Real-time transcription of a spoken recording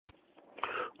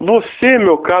Você,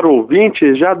 meu caro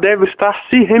ouvinte, já deve estar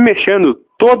se remexendo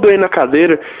todo aí na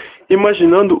cadeira,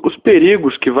 imaginando os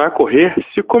perigos que vai correr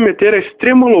se cometer a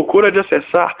extrema loucura de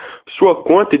acessar sua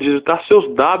conta e digitar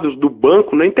seus dados do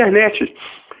banco na internet.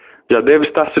 Já deve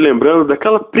estar se lembrando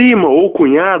daquela prima ou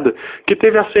cunhada que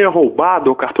teve a senha roubada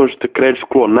ou cartão de crédito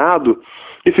clonado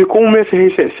e ficou um mês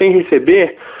sem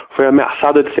receber, foi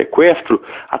ameaçada de sequestro,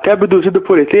 até abduzida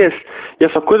por ETs, e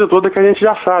essa coisa toda que a gente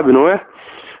já sabe, não é?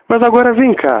 Mas agora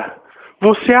vem cá,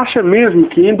 você acha mesmo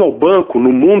que indo ao banco,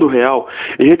 no mundo real,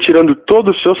 e retirando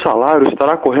todo o seu salário,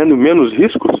 estará correndo menos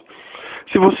riscos?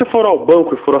 Se você for ao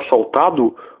banco e for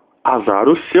assaltado, azar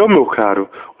o seu, meu caro,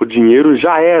 o dinheiro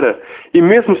já era, e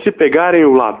mesmo se pegarem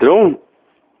o ladrão,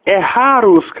 é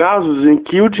raro os casos em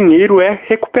que o dinheiro é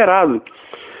recuperado.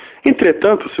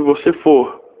 Entretanto, se você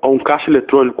for a um caixa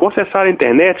eletrônico acessar a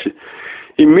internet,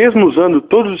 e mesmo usando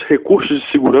todos os recursos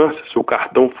de segurança, se o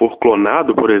cartão for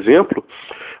clonado, por exemplo,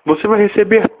 você vai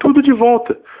receber tudo de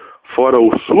volta. Fora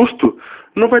o susto,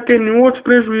 não vai ter nenhum outro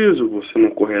prejuízo. Você não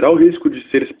correrá o risco de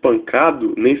ser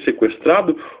espancado, nem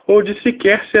sequestrado, ou de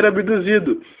sequer ser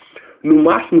abduzido. No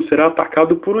máximo será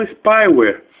atacado por um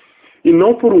spyware, e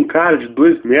não por um cara de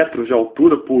 2 metros de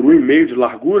altura por 1,5 de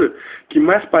largura, que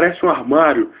mais parece um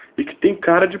armário e que tem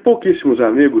cara de pouquíssimos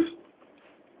amigos.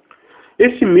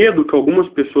 Esse medo que algumas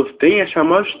pessoas têm é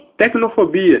chamado de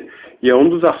tecnofobia, e é um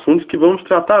dos assuntos que vamos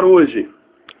tratar hoje.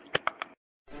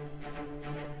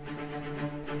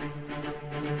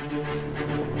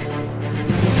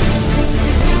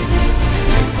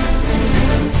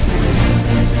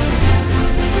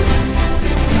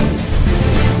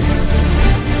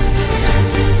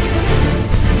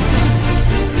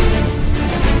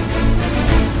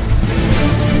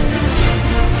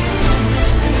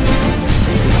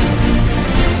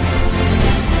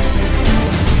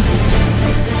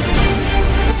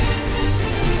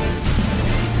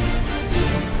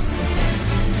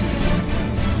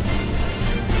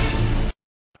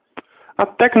 A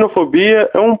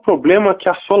tecnofobia é um problema que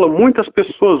assola muitas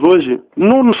pessoas hoje,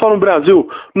 não só no Brasil,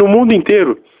 no mundo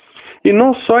inteiro. E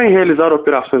não só em realizar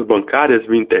operações bancárias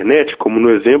via internet, como no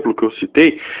exemplo que eu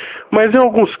citei, mas em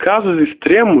alguns casos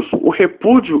extremos, o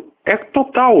repúdio é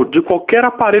total de qualquer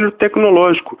aparelho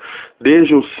tecnológico,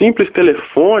 desde um simples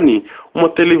telefone, uma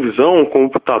televisão, um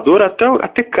computador,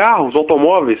 até carros,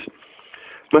 automóveis.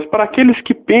 Mas para aqueles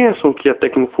que pensam que a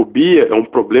tecnofobia é um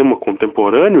problema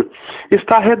contemporâneo,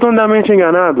 está redondamente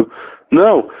enganado.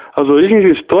 Não, as origens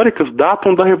históricas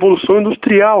datam da Revolução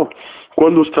Industrial,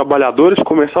 quando os trabalhadores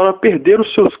começaram a perder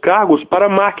os seus cargos para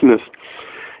máquinas.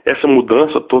 Essa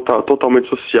mudança totalmente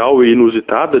social e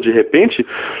inusitada, de repente,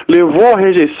 levou à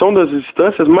rejeição das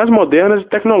instâncias mais modernas e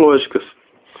tecnológicas.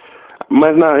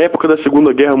 Mas na época da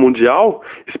Segunda Guerra Mundial,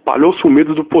 espalhou-se o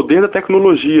medo do poder da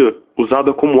tecnologia,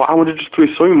 usada como arma de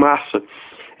destruição em massa,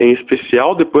 em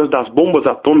especial depois das bombas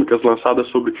atômicas lançadas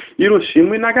sobre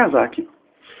Hiroshima e Nagasaki.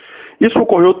 Isso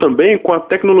ocorreu também com a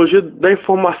tecnologia da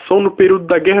informação no período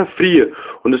da Guerra Fria,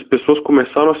 onde as pessoas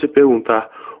começaram a se perguntar: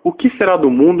 o que será do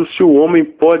mundo se o homem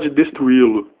pode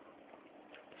destruí-lo?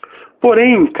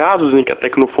 Porém, em casos em que a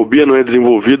tecnofobia não é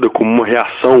desenvolvida como uma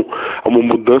reação a uma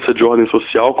mudança de ordem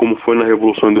social, como foi na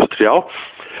Revolução Industrial,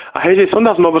 a rejeição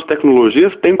das novas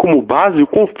tecnologias tem como base o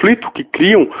conflito que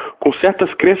criam com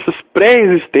certas crenças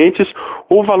pré-existentes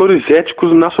ou valores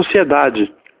éticos na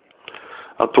sociedade.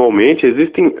 Atualmente,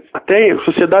 existem até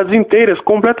sociedades inteiras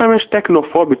completamente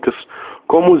tecnofóbicas,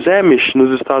 como os Amish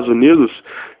nos Estados Unidos,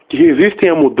 que resistem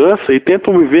à mudança e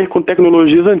tentam viver com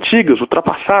tecnologias antigas,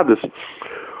 ultrapassadas.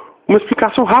 Uma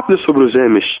explicação rápida sobre os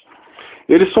Amish.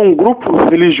 Eles são um grupo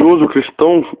religioso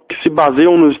cristão que se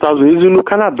baseiam nos Estados Unidos e no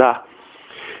Canadá.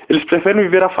 Eles preferem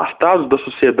viver afastados da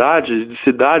sociedade, de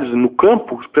cidades, no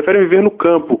campo, preferem viver no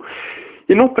campo.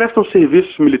 E não prestam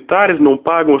serviços militares, não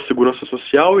pagam a segurança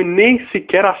social e nem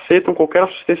sequer aceitam qualquer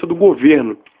assistência do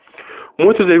governo.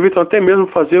 Muitos evitam até mesmo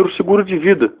fazer o seguro de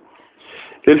vida.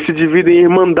 Eles se dividem em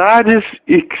irmandades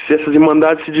e essas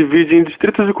irmandades se dividem em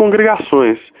distritos e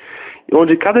congregações,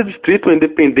 onde cada distrito é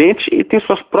independente e tem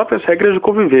suas próprias regras de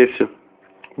convivência.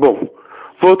 Bom,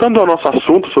 voltando ao nosso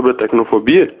assunto sobre a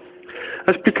tecnofobia,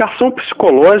 a explicação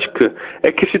psicológica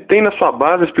é que se tem na sua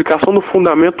base a explicação do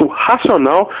fundamento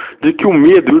racional de que o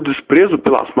medo e o desprezo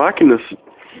pelas máquinas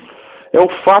é o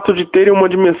fato de terem uma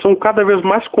dimensão cada vez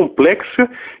mais complexa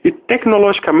e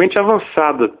tecnologicamente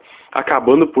avançada,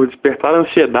 acabando por despertar a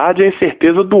ansiedade e a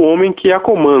incerteza do homem que a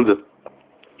comanda.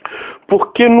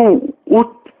 Porque no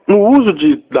uso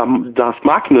das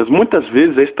máquinas, muitas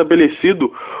vezes é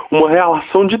estabelecido uma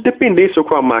relação de dependência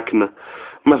com a máquina.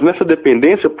 Mas nessa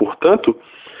dependência, portanto,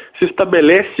 se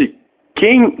estabelece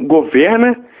quem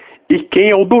governa e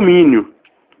quem é o domínio.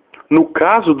 No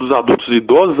caso dos adultos e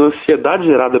idosos, a ansiedade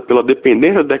gerada pela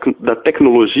dependência da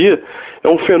tecnologia é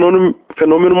um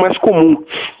fenômeno mais comum.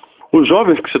 Os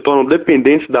jovens que se tornam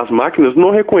dependentes das máquinas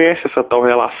não reconhecem essa tal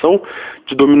relação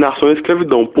de dominação e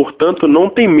escravidão, portanto, não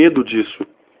têm medo disso.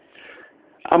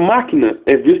 A máquina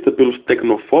é vista pelos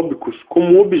tecnofóbicos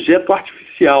como um objeto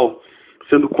artificial,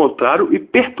 sendo contrário e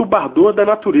perturbador da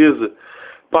natureza.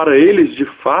 Para eles, de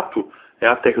fato, é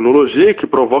a tecnologia que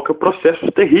provoca processos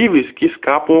terríveis que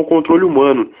escapam ao controle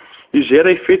humano e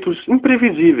gera efeitos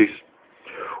imprevisíveis.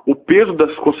 O peso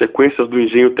das consequências do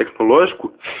engenho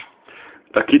tecnológico,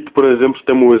 aqui, por exemplo,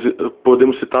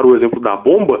 podemos citar o exemplo da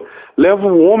bomba, leva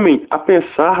o homem a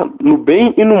pensar no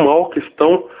bem e no mal, que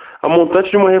estão a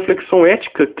montante de uma reflexão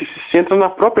ética que se centra na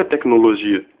própria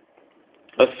tecnologia.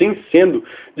 Assim sendo,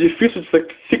 difícil de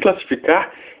se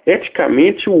classificar,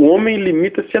 eticamente o homem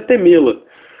limita-se a temê-la.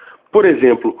 Por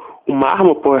exemplo, uma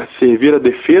arma pode servir à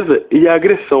defesa e à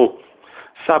agressão.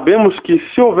 Sabemos que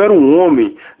se houver um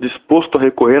homem disposto a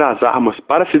recorrer às armas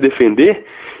para se defender,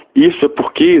 isso é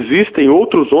porque existem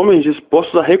outros homens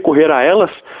dispostos a recorrer a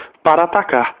elas para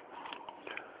atacar.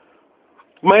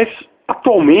 Mas,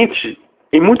 atualmente,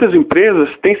 em muitas empresas,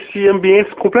 tem-se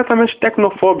ambientes completamente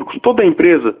tecnofóbicos, toda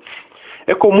empresa.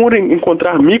 É comum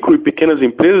encontrar micro e pequenas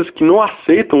empresas que não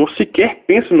aceitam ou sequer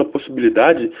pensam na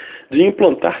possibilidade de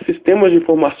implantar sistemas de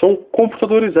informação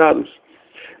computadorizados,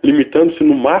 limitando-se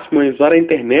no máximo a usar a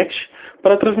internet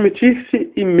para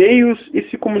transmitir-se e-mails e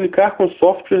se comunicar com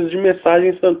softwares de mensagem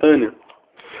instantânea.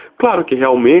 Claro que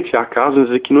realmente há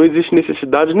casos em que não existe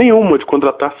necessidade nenhuma de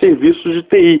contratar serviços de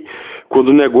TI, quando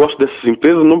o negócio dessas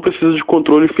empresas não precisa de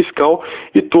controle fiscal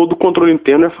e todo o controle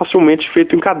interno é facilmente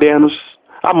feito em cadernos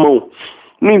à mão.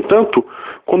 No entanto,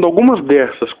 quando algumas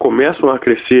dessas começam a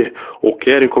crescer ou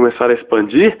querem começar a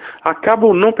expandir,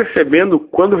 acabam não percebendo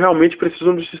quando realmente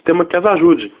precisam de um sistema que as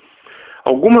ajude.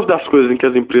 Algumas das coisas em que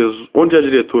as empresas, onde há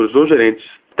diretores ou gerentes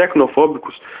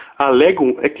tecnofóbicos,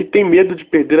 alegam é que têm medo de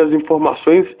perder as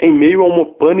informações em meio a uma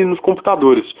pane nos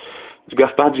computadores, de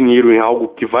gastar dinheiro em algo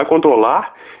que vai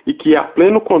controlar e que há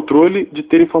pleno controle de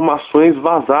ter informações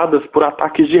vazadas por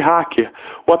ataques de hacker,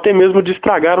 ou até mesmo de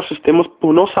estragar os sistemas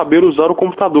por não saber usar o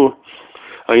computador.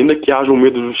 Ainda que haja um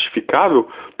medo justificável,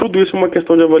 tudo isso é uma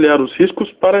questão de avaliar os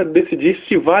riscos para decidir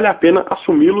se vale a pena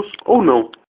assumi-los ou não.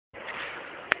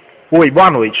 Oi, boa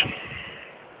noite.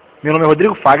 Meu nome é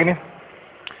Rodrigo Fagner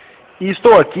e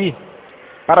estou aqui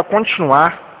para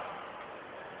continuar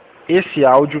esse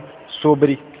áudio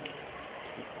sobre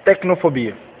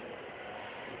tecnofobia.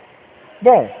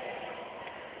 Bom,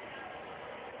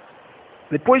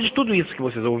 depois de tudo isso que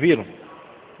vocês ouviram,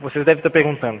 vocês devem estar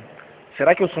perguntando: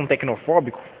 será que eu sou um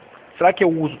tecnofóbico? Será que eu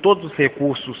uso todos os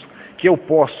recursos que eu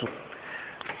posso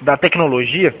da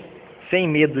tecnologia sem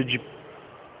medo de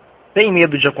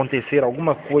acontecer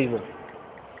alguma coisa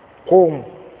com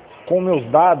meus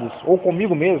dados ou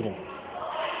comigo mesmo?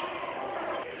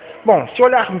 Bom, se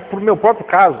olhar para o meu próprio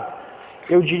caso,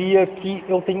 eu diria que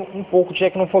eu tenho um pouco de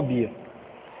tecnofobia.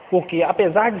 Porque,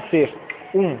 apesar de ser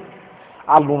um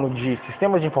aluno de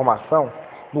sistemas de informação,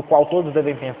 no qual todos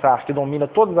devem pensar que domina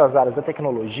todas as áreas da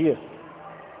tecnologia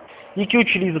e que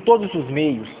utiliza todos os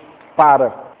meios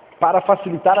para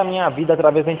facilitar a minha vida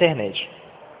através da internet.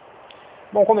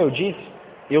 Bom, como eu disse,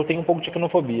 eu tenho um pouco de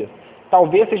tecnofobia.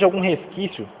 Talvez seja algum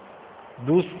resquício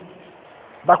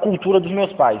da cultura dos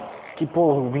meus pais, que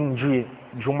por vir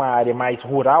de uma área mais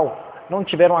rural, não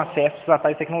tiveram acesso a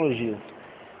tais tecnologias.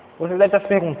 Você deve estar se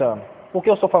perguntando, por que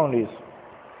eu estou falando isso?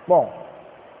 Bom,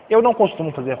 eu não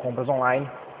costumo fazer compras online,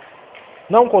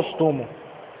 não costumo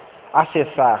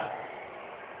acessar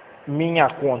minha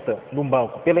conta no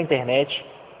banco pela internet,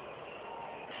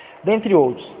 dentre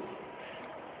outros.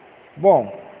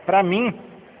 Bom, para mim,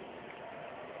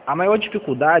 a maior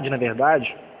dificuldade, na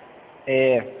verdade,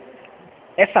 é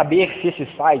saber se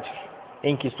esses sites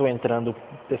em que estou entrando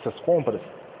essas compras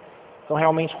são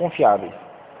realmente confiáveis.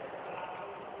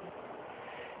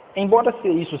 Embora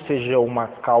isso seja uma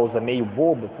causa meio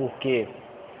boba, porque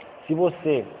se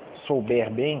você souber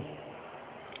bem,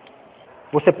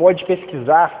 você pode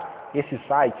pesquisar esses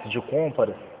sites de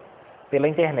compras pela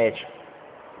internet,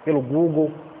 pelo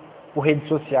Google, por redes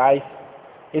sociais.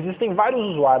 Existem vários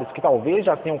usuários que talvez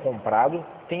já tenham comprado,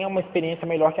 tenham uma experiência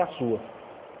melhor que a sua.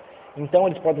 Então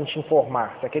eles podem te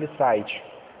informar se aquele site,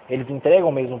 eles entregam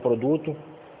o mesmo produto,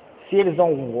 se eles dão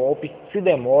algum golpe, se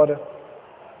demora,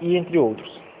 e entre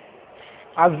outros.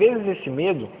 Às vezes esse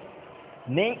medo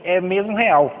nem é mesmo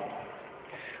real.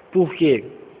 Porque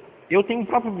eu tenho um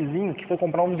próprio vizinho que foi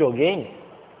comprar um videogame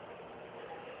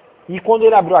e quando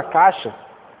ele abriu a caixa,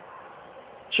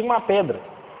 tinha uma pedra.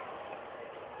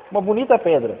 Uma bonita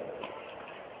pedra.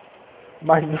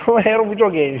 mas não era um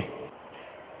videogame.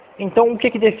 Então, o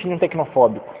que define um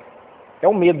tecnofóbico? É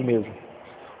o medo mesmo.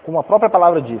 Como a própria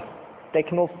palavra diz,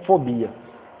 tecnofobia.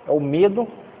 É o medo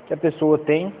que a pessoa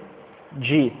tem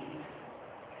de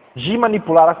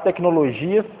manipular as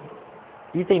tecnologias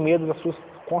e tem medo das suas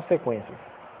consequências.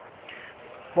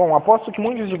 Bom, aposto que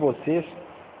muitos de vocês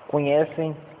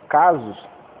conhecem casos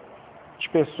de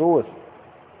pessoas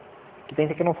que têm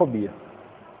tecnofobia.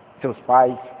 Seus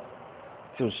pais,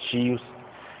 seus tios,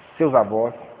 seus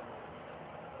avós.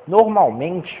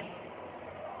 Normalmente,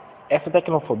 essa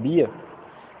tecnofobia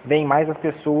vem mais das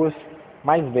pessoas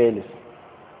mais velhas,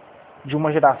 de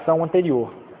uma geração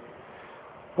anterior.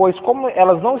 Pois como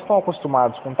elas não estão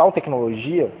acostumadas com tal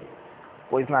tecnologia,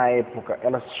 pois na época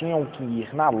elas tinham que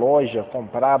ir na loja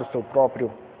comprar o seu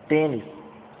próprio tênis,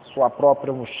 sua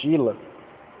própria mochila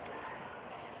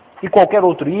e qualquer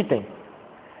outro item,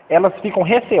 elas ficam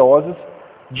receosas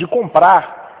de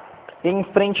comprar em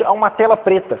frente a uma tela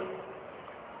preta.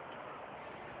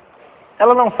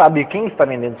 Ela não sabe quem está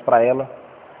vendendo isso para ela.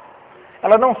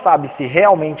 Ela não sabe se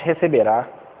realmente receberá.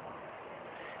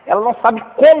 Ela não sabe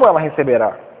como ela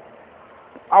receberá.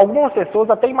 Algumas pessoas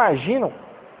até imaginam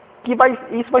que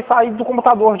isso vai sair do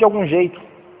computador de algum jeito.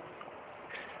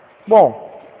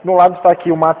 Bom, do meu lado está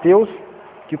aqui o Matheus,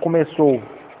 que começou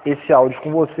esse áudio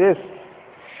com vocês,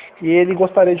 e ele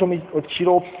gostaria de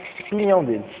tirar a opinião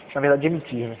dele. Na verdade, de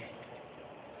emitir, né?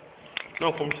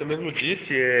 Não, como você mesmo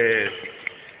disse,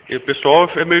 o pessoal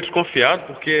é meio desconfiado,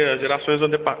 porque as gerações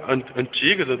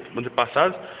antigas,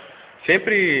 antepassadas,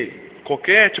 sempre,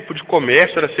 qualquer tipo de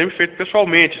comércio era sempre feito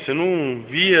pessoalmente. Você não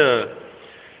via,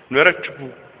 não era tipo,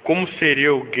 como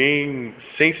seria alguém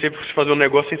sem ser fazer um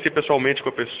negócio sem ser pessoalmente com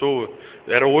a pessoa.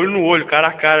 Era olho no olho, cara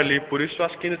a cara ali. Por isso eu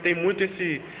acho que ainda tem muito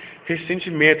esse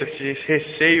ressentimento, esse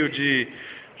receio de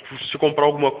se comprar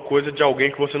alguma coisa de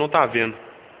alguém que você não está vendo.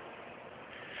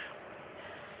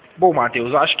 Bom,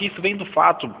 Matheus, eu acho que isso vem do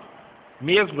fato,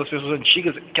 mesmo das pessoas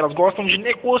antigas, que elas gostam de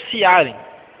negociarem.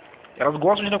 Elas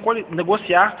gostam de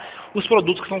negociar os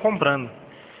produtos que estão comprando.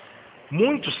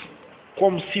 Muitos,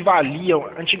 como se valiam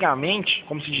antigamente,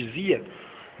 como se dizia,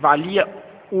 valia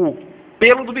o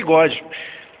pelo do bigode.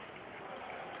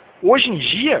 Hoje em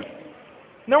dia,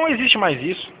 não existe mais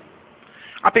isso.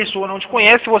 A pessoa não te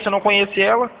conhece, você não conhece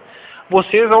ela.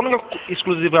 Vocês,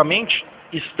 exclusivamente,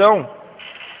 estão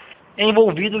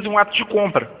envolvidos em um ato de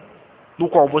compra, no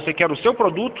qual você quer o seu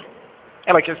produto,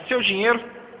 ela quer seu dinheiro,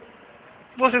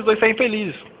 vocês dois saem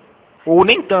felizes. Ou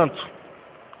nem tanto,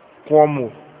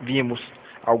 como vimos,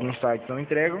 alguns sites não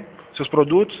entregam seus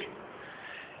produtos,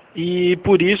 e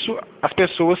por isso as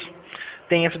pessoas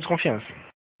têm essa desconfiança.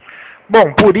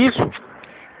 Bom, por isso,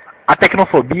 a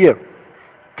tecnofobia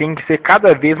tem que ser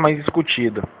cada vez mais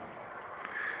discutida.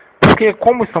 Porque,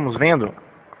 como estamos vendo,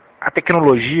 a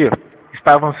tecnologia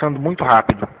está avançando muito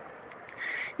rápido.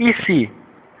 E se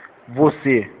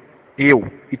você,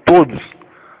 eu e todos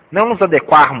não nos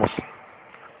adequarmos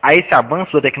a esse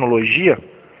avanço da tecnologia,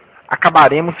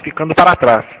 acabaremos ficando para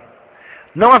trás.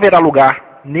 Não haverá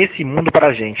lugar nesse mundo para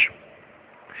a gente.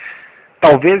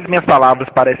 Talvez minhas palavras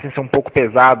parecem ser um pouco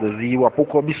pesadas e um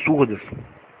pouco absurdas,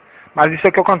 mas isso é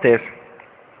o que acontece.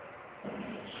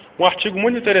 Um artigo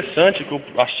muito interessante que eu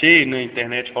achei na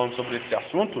internet falando sobre esse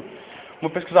assunto, uma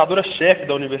pesquisadora-chefe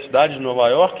da Universidade de Nova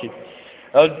York,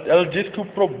 ela disse que o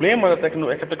problema é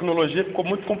que a tecnologia ficou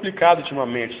muito complicada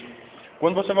ultimamente.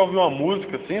 Quando você vai ouvir uma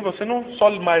música assim, você não só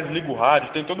mais liga o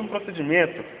rádio, tem todo um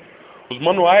procedimento. Os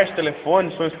manuais de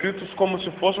telefone são escritos como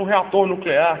se fosse um reator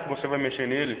nuclear que você vai mexer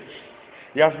nele.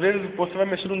 E às vezes você vai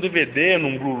mexer num DVD,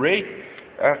 num Blu-ray,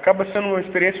 acaba sendo uma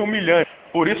experiência humilhante.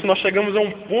 Por isso nós chegamos a um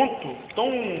ponto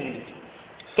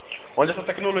onde essa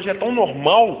tecnologia é tão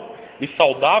normal e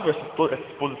saudável, essa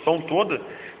exposição toda,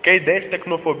 que a ideia de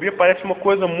tecnofobia parece uma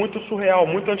coisa muito surreal,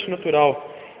 muito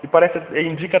antinatural. E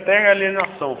indica até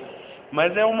alienação.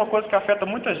 Mas é uma coisa que afeta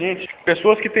muita gente.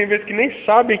 Pessoas que tem vezes que nem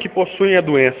sabem que possuem a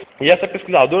doença. E essa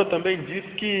pesquisadora também diz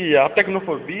que a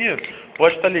tecnofobia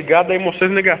pode estar ligada a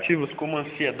emoções negativas, como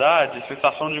ansiedade,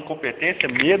 sensação de incompetência,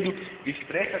 medo,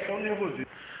 estresse, até o nervosismo.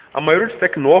 A maioria dos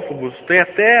tecnófobos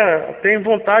tem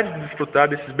vontade de desfrutar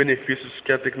desses benefícios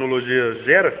que a tecnologia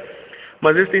gera,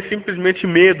 mas eles têm simplesmente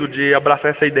medo de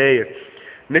abraçar essa ideia.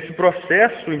 Nesse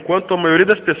processo, enquanto a maioria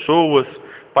das pessoas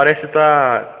parece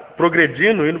estar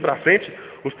progredindo, indo para frente,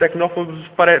 os tecnófobos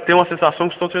têm uma sensação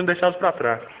que estão sendo deixados para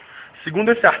trás.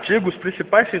 Segundo esse artigo, os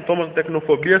principais sintomas da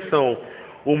tecnofobia são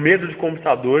o medo de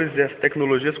computadores e as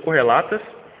tecnologias correlatas,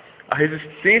 a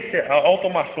resistência à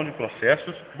automação de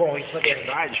processos. Bom, isso na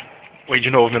verdade... Oi, de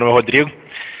novo, meu nome é Rodrigo.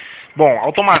 Bom,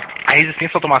 a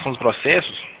resistência à automação dos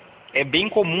processos é bem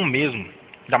comum mesmo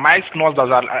Ainda mais que nós da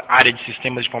área de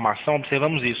sistemas de informação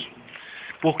observamos isso.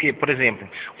 Porque, por exemplo,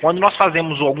 quando nós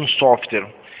fazemos algum software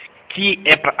que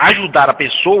é para ajudar a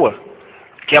pessoa,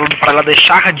 para ela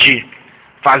deixar de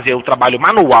fazer o trabalho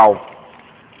manual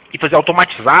e fazer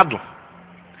automatizado,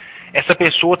 essa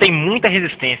pessoa tem muita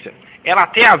resistência. Ela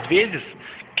até, às vezes,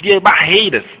 cria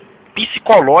barreiras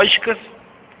psicológicas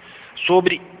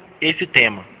sobre esse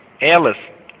tema. Elas,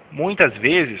 muitas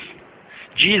vezes,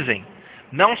 dizem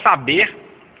não saber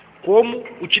como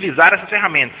utilizar essas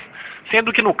ferramentas,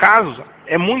 sendo que, no caso,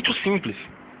 é muito simples.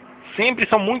 Sempre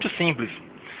são muito simples.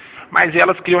 Mas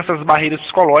elas criam essas barreiras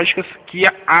psicológicas que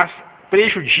as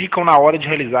prejudicam na hora de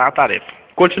realizar a tarefa.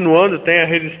 Continuando, tem a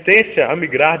resistência a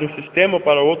migrar de um sistema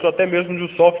para outro, até mesmo de um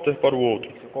software para o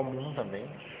outro. Isso é comum também.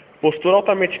 Postura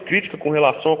altamente crítica com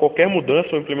relação a qualquer mudança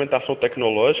ou implementação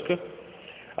tecnológica.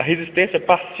 A resistência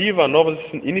passiva a novas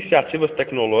iniciativas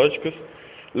tecnológicas.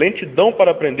 Lentidão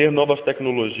para aprender novas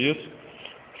tecnologias.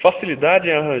 Facilidade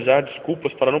em arranjar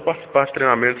desculpas para não participar de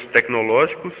treinamentos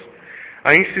tecnológicos.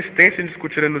 A insistência em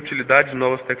discutir a inutilidade de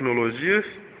novas tecnologias.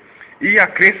 E a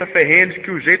crença ferrenha de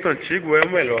que o jeito antigo é o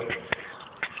melhor.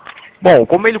 Bom,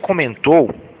 como ele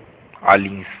comentou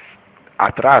ali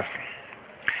atrás,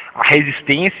 a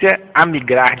resistência a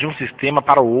migrar de um sistema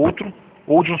para o outro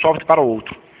ou de um software para o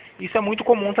outro. Isso é muito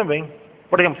comum também.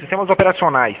 Por exemplo, sistemas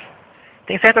operacionais.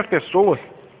 Tem certas pessoas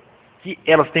que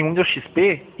elas têm Windows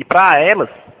XP e para elas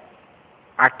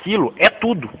aquilo é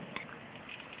tudo.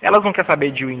 Elas não querem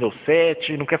saber de Windows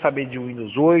 7, não querem saber de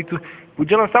Windows 8,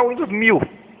 podia lançar o Windows 1000.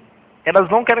 Elas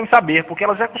não querem saber porque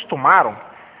elas já acostumaram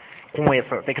com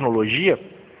essa tecnologia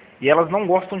e elas não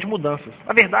gostam de mudanças.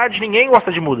 Na verdade, ninguém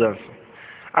gosta de mudança.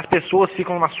 As pessoas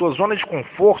ficam na sua zona de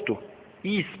conforto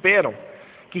e esperam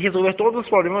que resolver todos os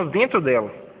problemas dentro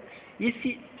dela. E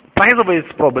se, para resolver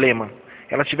esse problema,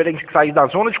 elas tiverem que sair da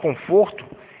zona de conforto,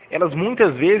 elas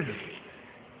muitas vezes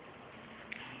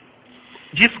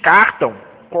descartam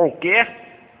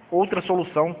qualquer outra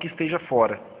solução que esteja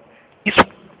fora.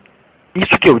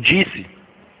 Isso que eu disse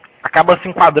acaba se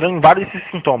enquadrando em vários desses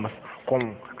sintomas,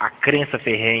 como a crença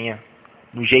ferrenha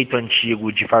no jeito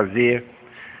antigo de fazer,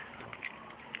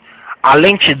 a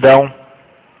lentidão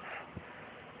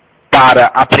para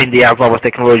aprender as novas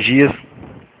tecnologias,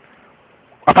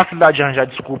 a facilidade de arranjar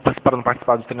desculpas para não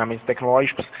participar dos treinamentos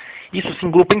tecnológicos. Isso se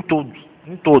engloba em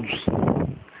todos.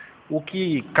 O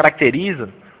que caracteriza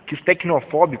que os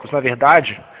tecnofóbicos, na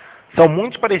verdade, são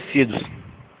muito parecidos.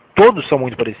 Todos são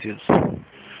muito parecidos.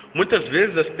 Muitas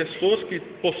vezes as pessoas que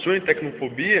possuem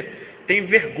tecnofobia têm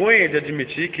vergonha de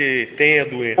admitir que têm a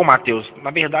doença. Ô, Matheus, na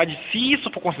verdade, se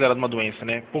isso for considerado uma doença,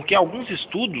 né? Porque alguns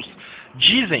estudos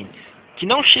dizem que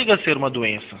não chega a ser uma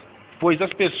doença, pois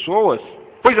as pessoas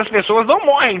não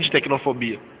morrem de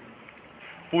tecnofobia.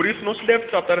 Por isso não se deve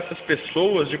tratar essas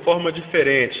pessoas de forma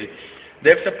diferente.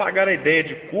 Deve-se apagar a ideia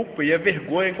de culpa e a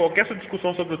vergonha em qualquer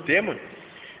discussão sobre o tema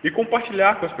e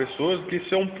compartilhar com as pessoas que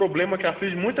isso é um problema que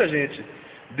aflige muita gente.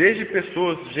 Desde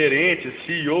pessoas gerentes,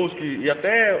 CEOs e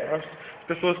até as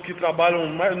pessoas que trabalham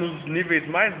nos níveis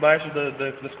mais baixos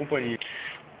das companhias.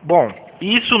 Bom,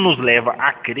 isso nos leva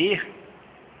a crer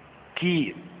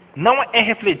que não é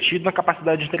refletido na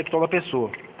capacidade intelectual da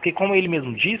pessoa. Porque, como ele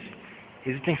mesmo disse,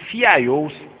 existem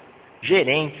CIOs,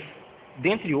 gerentes,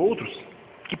 dentre outros,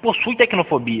 que possuem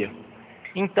tecnofobia.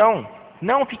 Então,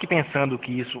 não fique pensando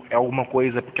que isso é alguma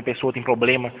coisa porque a pessoa tem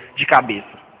problema de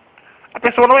cabeça. A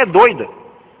pessoa não é doida.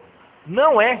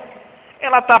 Não é.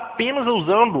 Ela está apenas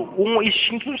usando um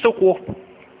instinto do seu corpo,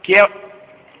 que é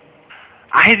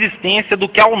a resistência do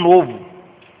que é o novo,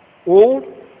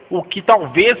 ou o que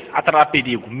talvez atrará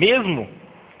perigo, mesmo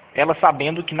ela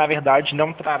sabendo que, na verdade,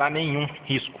 não trará nenhum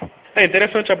risco. É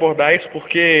interessante abordar isso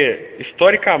porque,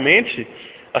 historicamente,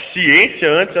 a ciência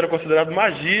antes era considerada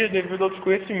magia devido ao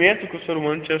desconhecimento que o ser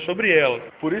humano tinha sobre ela.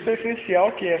 Por isso é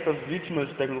essencial que essas vítimas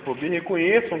de tecnofobia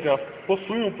reconheçam que elas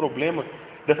possuem um problema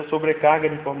dessa sobrecarga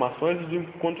de informações e do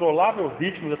incontrolável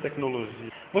ritmo da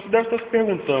tecnologia. Você deve estar se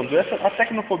perguntando, a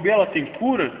tecnofobia ela tem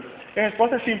cura? A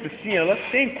resposta é simples, sim, ela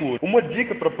tem cura. Uma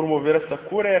dica para promover essa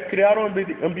cura é criar um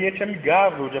ambiente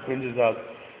amigável de aprendizado,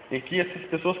 em que essas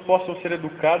pessoas possam ser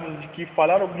educadas de que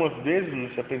falhar algumas vezes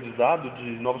nesse aprendizado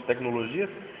de novas tecnologias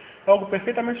é algo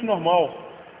perfeitamente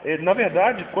normal. Na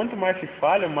verdade, quanto mais se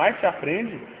falha, mais se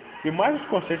aprende e mais os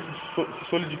conceitos se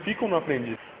solidificam no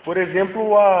aprendiz. Por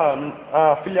exemplo,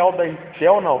 a filial da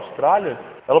Intel na Austrália,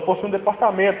 ela possui um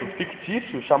departamento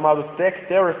fictício chamado Tech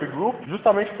Therapy Group,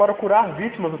 justamente para curar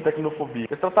vítimas da tecnofobia.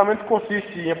 Esse tratamento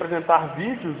consiste em apresentar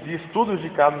vídeos e estudos de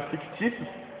casos fictícios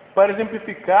para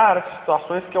exemplificar as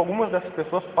situações que algumas dessas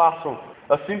pessoas passam.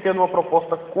 Assim, tendo uma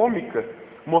proposta cômica,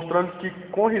 mostrando que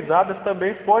com risadas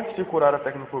também pode se curar a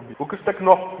tecnofobia. O que os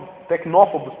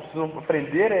tecnófobos precisam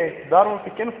aprender é dar um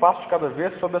pequeno passo de cada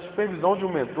vez sob a supervisão de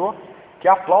um mentor que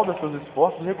aplauda seus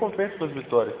esforços e recompense suas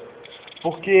vitórias.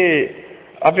 Porque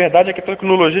a verdade é que a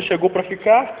tecnologia chegou para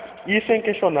ficar e isso é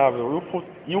inquestionável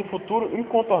e um futuro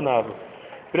incontornável.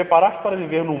 Preparar-se para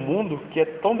viver num mundo que é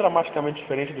tão dramaticamente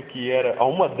diferente do que era há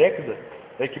uma década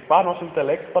é equipar nosso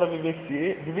intelecto para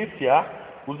vivenciar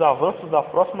os avanços da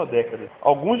próxima década.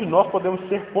 Alguns de nós podemos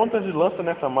ser pontas de lança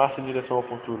nessa marcha em direção ao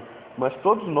futuro, mas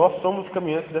todos nós somos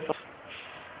caminhantes dessa...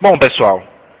 Bom, pessoal,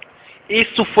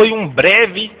 isso foi uma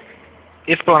breve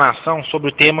explanação sobre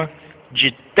o tema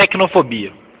de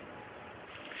tecnofobia.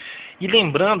 E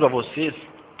lembrando a vocês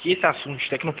que esse assunto de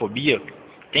tecnofobia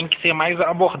tem que ser mais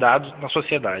abordado na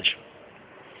sociedade.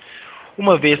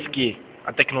 Uma vez que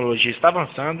a tecnologia está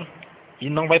avançando e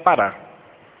não vai parar.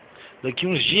 Daqui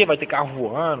uns dias vai ter carro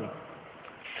voando,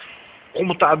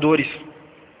 computadores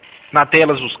na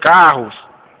telas dos carros,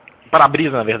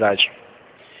 para-brisa na verdade.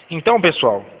 Então,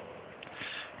 pessoal,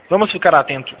 vamos ficar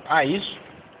atentos a isso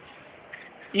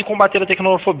e combater a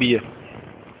tecnofobia.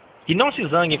 E não se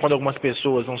zanguem quando algumas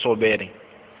pessoas não souberem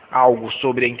algo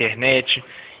sobre a internet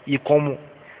e como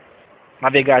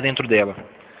navegar dentro dela.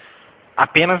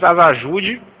 Apenas as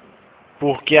ajude,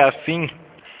 porque assim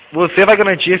você vai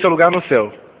garantir seu lugar no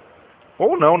céu.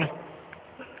 Ou não, né?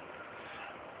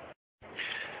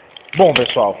 Bom,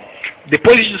 pessoal,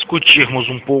 depois de discutirmos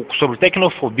um pouco sobre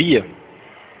tecnofobia,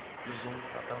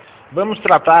 vamos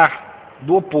tratar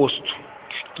do oposto,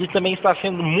 que também está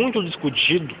sendo muito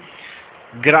discutido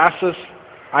graças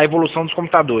à evolução dos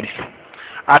computadores,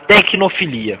 a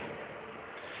tecnofilia.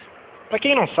 Para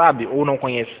quem não sabe ou não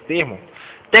conhece esse termo,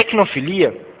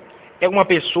 tecnofilia é uma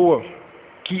pessoa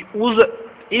que usa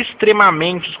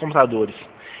extremamente os computadores.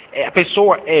 A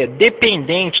pessoa é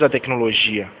dependente da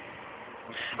tecnologia.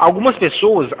 Algumas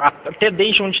pessoas até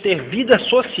deixam de ter vida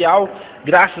social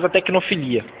graças à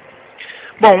tecnofilia.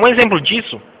 Bom, um exemplo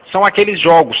disso são aqueles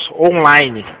jogos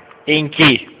online em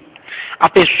que a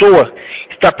pessoa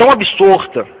está tão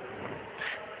absorta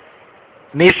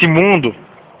nesse mundo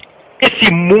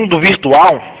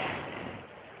virtual,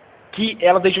 que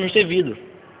elas deixam de ter vida.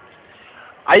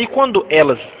 Aí quando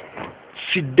elas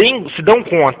se dão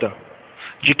conta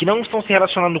de que não estão se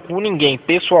relacionando com ninguém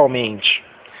pessoalmente,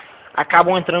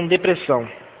 acabam entrando em depressão.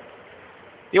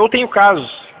 Eu tenho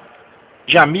casos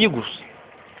de amigos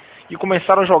que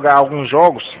começaram a jogar alguns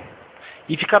jogos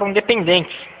e ficaram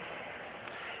dependentes.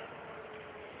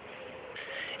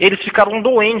 Eles ficaram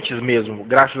doentes mesmo,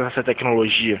 graças a essa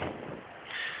tecnologia.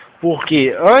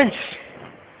 Porque antes,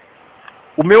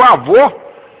 o meu avô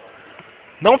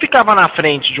não ficava na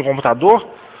frente de um computador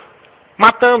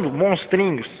matando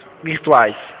monstrinhos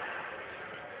virtuais.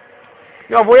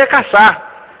 Meu avô ia caçar.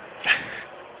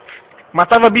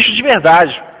 Matava bicho de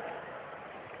verdade.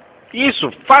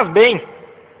 Isso faz bem.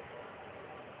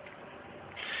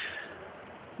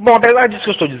 Bom, apesar disso que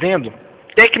eu estou dizendo,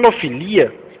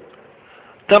 tecnofilia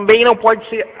também não pode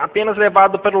ser apenas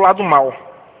levado para o lado mal.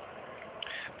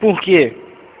 Por quê?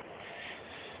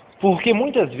 Porque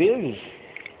muitas vezes,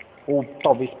 ou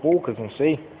talvez poucas, não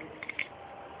sei,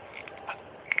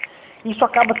 isso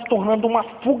acaba se tornando uma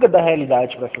fuga da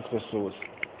realidade para essas pessoas.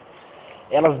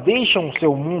 Elas deixam o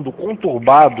seu mundo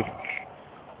conturbado,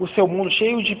 o seu mundo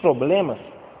cheio de problemas,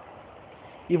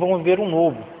 e vão viver um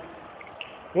novo,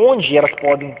 onde elas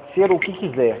podem ser o que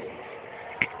quiser.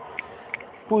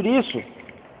 Por isso,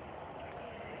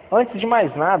 antes de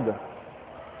mais nada,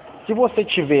 se você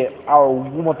tiver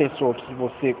alguma pessoa que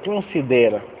você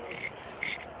considera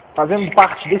fazendo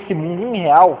parte desse mundo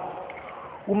irreal,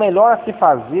 o melhor a se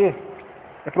fazer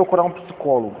é procurar um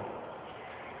psicólogo.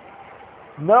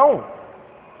 Não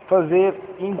fazer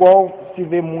igual se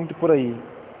vê muito por aí,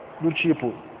 do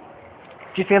tipo,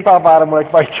 te senta a vara,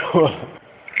 moleque baitola.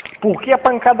 Porque a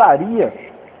pancadaria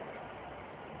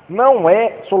não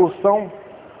é solução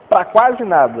para quase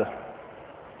nada.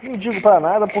 Não digo para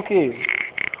nada porque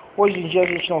hoje em dia a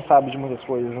gente não sabe de muitas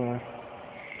coisas, né?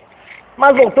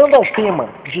 Mas voltando ao tema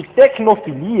de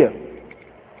tecnofilia,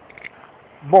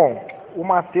 bom, o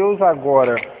Matheus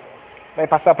agora vai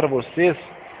passar para vocês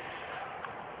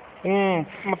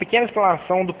uma pequena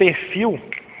explanação do perfil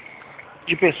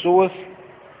de pessoas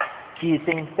que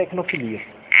têm tecnofilia.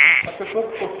 As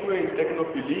pessoas que possuem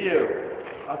tecnofilia,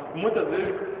 muitas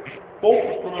vezes,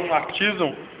 poucos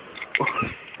problematizam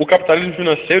o capitalismo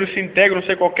financeiro e se integram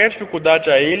sem qualquer dificuldade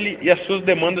a ele e às suas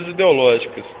demandas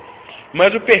ideológicas.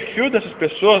 Mas o perfil dessas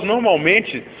pessoas,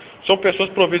 normalmente, são pessoas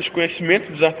providas de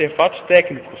conhecimento dos artefatos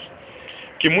técnicos,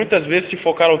 que muitas vezes se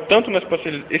focaram tanto na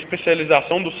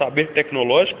especialização do saber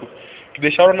tecnológico que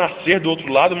deixaram nascer do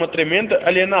outro lado uma tremenda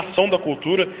alienação da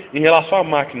cultura em relação à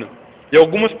máquina. E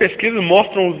algumas pesquisas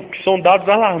mostram que são dados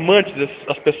alarmantes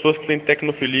às pessoas que têm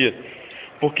tecnofilia.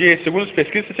 Porque, segundo as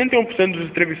pesquisas, 61% dos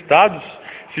entrevistados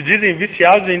se dizem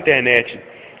viciados na internet.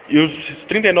 E os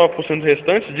 39%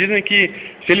 restantes dizem que,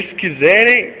 se eles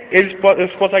quiserem,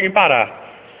 eles conseguem parar.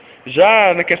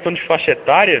 Já na questão de faixa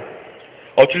etária,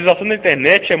 a utilização da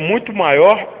internet é muito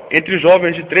maior entre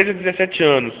jovens de 13 a 17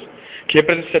 anos, que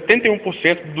representa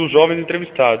 71% dos jovens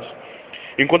entrevistados.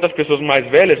 Enquanto as pessoas mais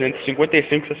velhas, entre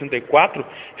 55 e 64,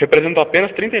 representam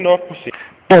apenas 39%.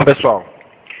 Bom, pessoal,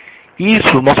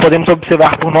 isso nós podemos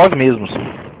observar por nós mesmos.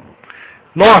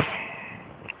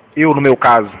 Eu no meu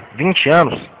caso, 20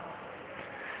 anos,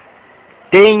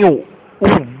 tenho o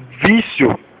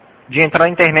vício de entrar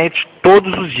na internet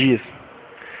todos os dias,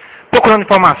 procurando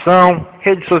informação,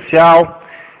 rede social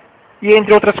e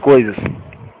entre outras coisas.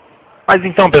 Mas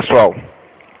então, pessoal,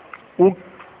 o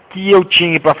que eu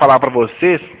tinha para falar para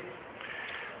vocês,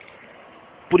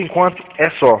 por enquanto, é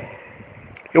só.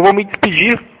 Eu vou me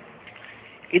despedir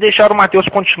e deixar o Matheus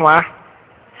continuar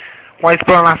com a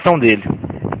explanação dele.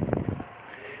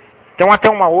 Então, até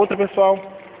uma outra, pessoal,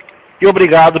 e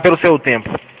obrigado pelo seu tempo.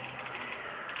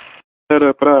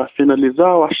 Para finalizar,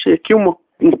 eu achei aqui um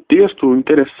texto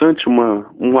interessante,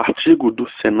 um artigo do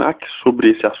Senac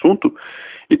sobre esse assunto,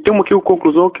 e tem aqui uma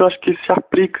conclusão que eu acho que se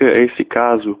aplica a esse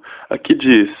caso. Aqui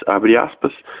diz, abre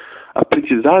aspas, a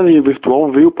aprendizagem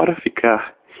virtual veio para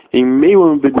ficar. Em meio a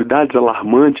ambiguidades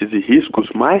alarmantes e riscos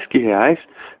mais que reais,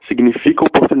 significa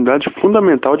oportunidade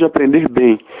fundamental de aprender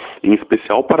bem, em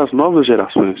especial para as novas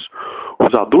gerações.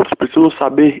 Os adultos precisam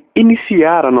saber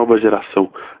iniciar a nova geração,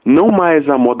 não mais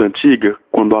a moda antiga,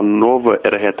 quando a nova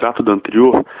era retrato da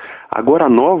anterior. Agora a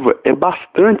nova é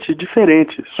bastante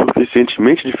diferente,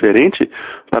 suficientemente diferente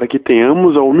para que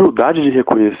tenhamos a humildade de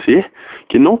reconhecer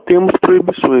que não temos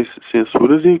proibições,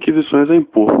 censuras e inquisições a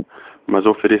impor, mas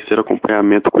oferecer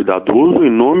acompanhamento cuidadoso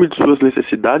em nome de suas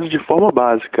necessidades de forma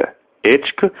básica,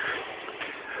 ética.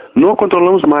 Não a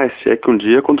controlamos mais, se é que um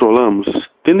dia controlamos.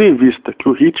 Tendo em vista que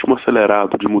o ritmo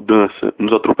acelerado de mudança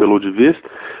nos atropelou de vez,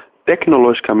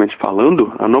 tecnologicamente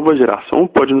falando, a nova geração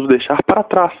pode nos deixar para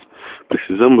trás.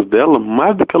 Precisamos dela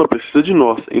mais do que ela precisa de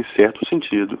nós, em certo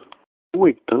sentido. No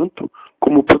entanto,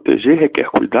 como proteger requer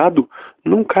cuidado,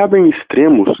 não cabem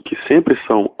extremos que sempre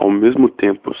são, ao mesmo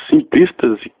tempo,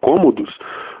 simplistas e cômodos,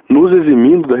 nos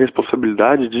eximindo da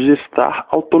responsabilidade de gestar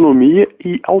autonomia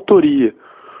e autoria.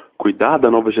 Cuidar da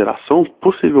nova geração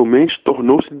possivelmente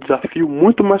tornou-se desafio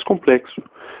muito mais complexo.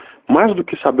 Mais do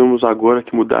que sabemos agora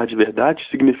que mudar de verdade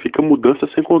significa mudança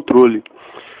sem controle.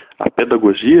 A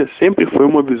pedagogia sempre foi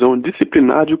uma visão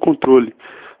disciplinar de controle,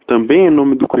 também em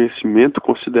nome do conhecimento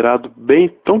considerado bem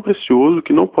tão precioso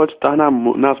que não pode estar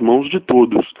nas mãos de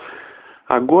todos.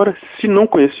 Agora, se não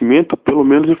conhecimento, pelo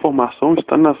menos informação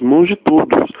está nas mãos de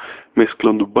todos,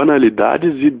 mesclando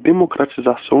banalidades e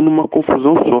democratização numa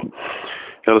confusão só.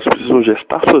 Elas precisam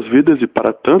gestar suas vidas e,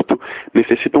 para tanto,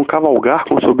 necessitam cavalgar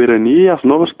com soberania as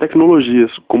novas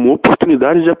tecnologias, como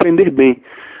oportunidade de aprender bem,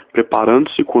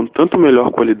 preparando-se com tanto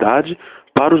melhor qualidade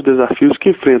para os desafios que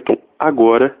enfrentam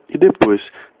agora e depois.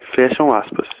 Fecham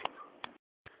aspas.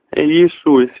 É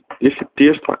isso, esse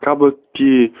texto acaba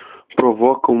que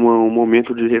provoca um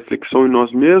momento de reflexão em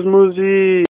nós mesmos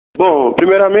e... Bom,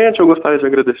 primeiramente eu gostaria de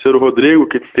agradecer o Rodrigo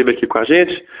que esteve aqui com a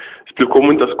gente, explicou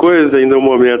muitas coisas, ainda é um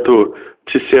momento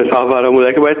de ser salvar a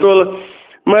moleque baitola,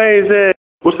 mas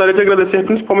gostaria de agradecer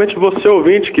principalmente você,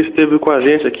 ouvinte, que esteve com a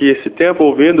gente aqui esse tempo,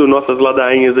 ouvindo nossas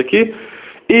ladainhas aqui,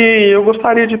 e eu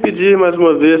gostaria de pedir mais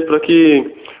uma vez para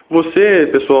que você,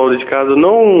 pessoal de casa,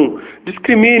 não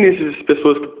discrimine essas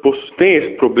pessoas que têm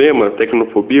esse problema, a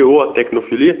tecnofobia ou a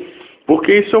tecnofilia,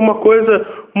 porque isso é uma coisa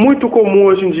muito comum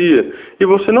hoje em dia. E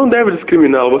você não deve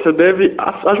discriminá-la, você deve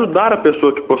ajudar a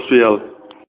pessoa que possui ela.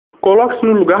 Coloque-se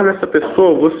no lugar dessa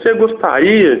pessoa. Você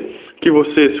gostaria que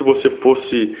se você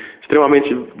fosse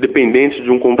extremamente dependente de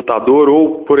um computador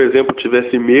ou, por exemplo,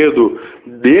 tivesse medo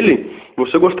dele,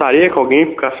 você gostaria que alguém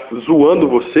ficasse zoando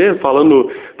você,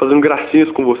 fazendo gracinhas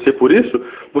com você por isso?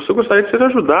 Você gostaria de ser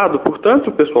ajudado.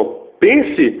 Portanto, pessoal,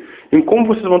 pense em como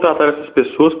vocês vão tratar essas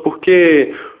pessoas,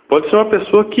 porque pode ser uma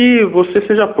pessoa que você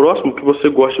seja próximo, que você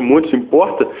goste muito, se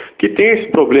importa, que tem esse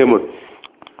problema.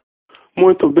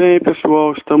 Muito bem,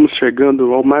 pessoal, estamos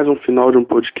chegando ao mais um final de um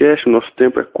podcast, o nosso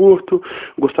tempo é curto.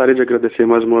 Gostaria de agradecer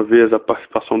mais uma vez a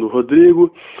participação do Rodrigo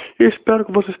e espero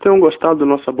que vocês tenham gostado da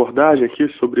nossa abordagem aqui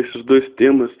sobre esses dois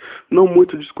temas não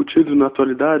muito discutidos na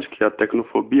atualidade, que é a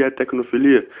tecnofobia e a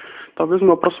tecnofilia. Talvez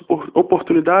numa próxima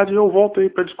oportunidade eu volto aí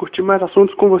para discutir mais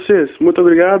assuntos com vocês. Muito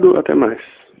obrigado, até mais.